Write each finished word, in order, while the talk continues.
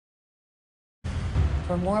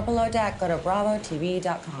For more Below Deck, go to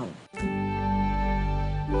BravoTV.com.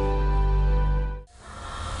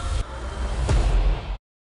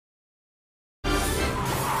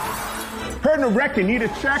 Heard a wreck and need a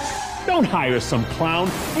check? Don't hire some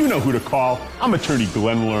clown. You know who to call. I'm attorney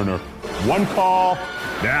Glenn Lerner. One call,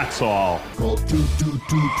 that's all. Call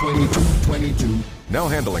 222-2222. Now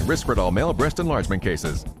handling Risperdal male breast enlargement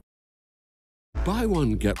cases. Buy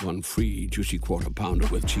one, get one free Juicy Quarter Pounder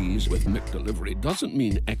with cheese with McDelivery doesn't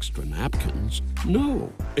mean extra napkins.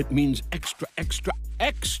 No, it means extra, extra,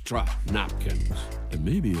 extra napkins. And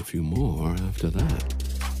maybe a few more after that.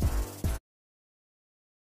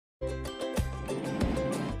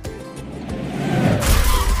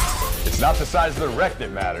 It's not the size of the wreck that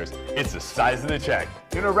matters, it's the size of the check.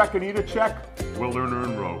 In a wreck and need a check? We'll Lerner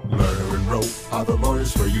and Rowe. Lerner and Rowe are the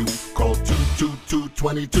lawyers for you. Call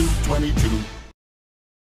 222-2222.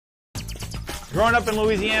 Growing up in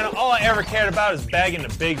Louisiana, all I ever cared about is bagging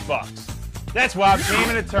the big bucks. That's why I became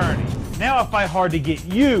an attorney. Now I fight hard to get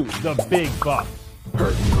you the big buck.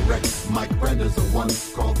 Hurt in the wreck, Mike Brenda's a one.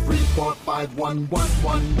 Call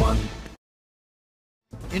 345-1111.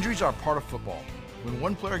 Injuries are part of football. When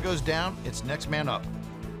one player goes down, it's next man up.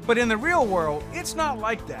 But in the real world, it's not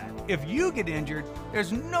like that. If you get injured,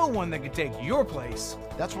 there's no one that can take your place.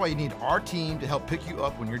 That's why you need our team to help pick you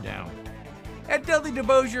up when you're down. At Dudley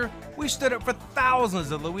DeBosier, we stood up for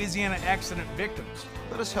thousands of Louisiana accident victims.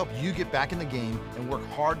 Let us help you get back in the game and work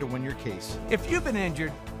hard to win your case. If you've been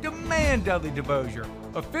injured, demand Dudley DeBosier,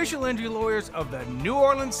 official injury lawyers of the New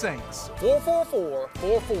Orleans Saints.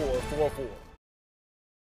 444-4444.